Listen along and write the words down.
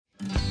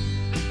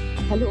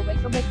Hello,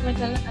 welcome back to my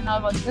channel and now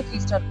watching the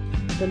 3-star.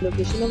 The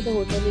location of the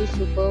hotel is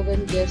superb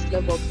and guests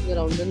love walking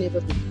around the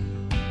neighborhood.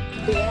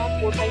 There are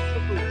 4 types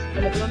of rooms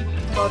available on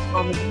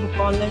booking.com. You can book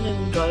online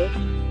and enjoy it.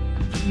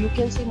 You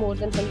can see more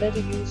than 100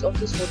 reviews of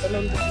this hotel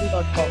on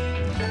booking.com.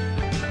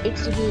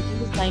 Its review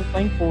rating is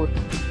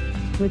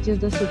 9.4, which is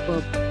the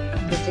superb.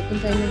 The check-in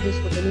time of this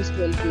hotel is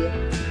 12 p.m.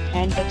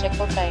 and the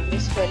checkout time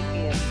is 12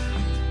 p.m.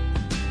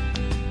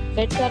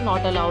 Pets are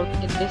not allowed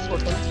in this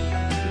hotel.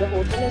 The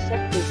hotel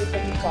accepts major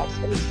credit cards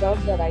and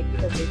reserves the right to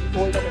temporarily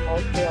hold an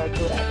amount prior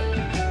to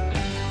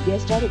arrival.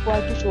 Guests are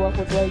required to show a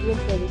photo ID and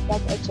credit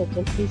card at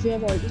check-in. If you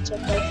have already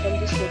checked out from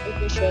this hotel,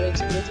 please share your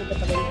experience in the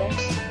comment box.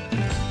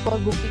 For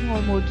booking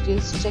or more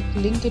details, check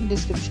link in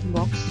description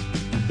box.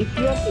 If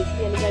you are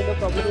facing any kind of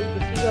problem in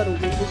booking a room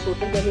in this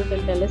hotel, then you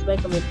can tell us by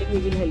commenting. We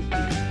will help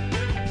you.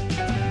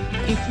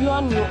 If you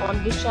are new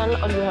on this channel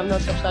or you have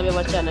not subscribed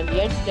our channel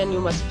yet, then you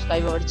must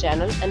subscribe our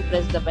channel and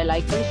press the bell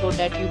icon so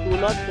that you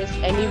do not miss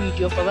any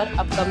video of our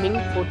upcoming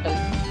hotel.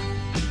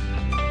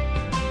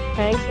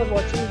 Thanks for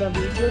watching the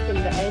video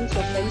till the end.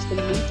 So friends,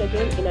 will meet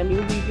again in a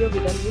new video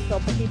with a new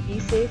property. Be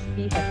safe,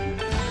 be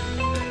happy.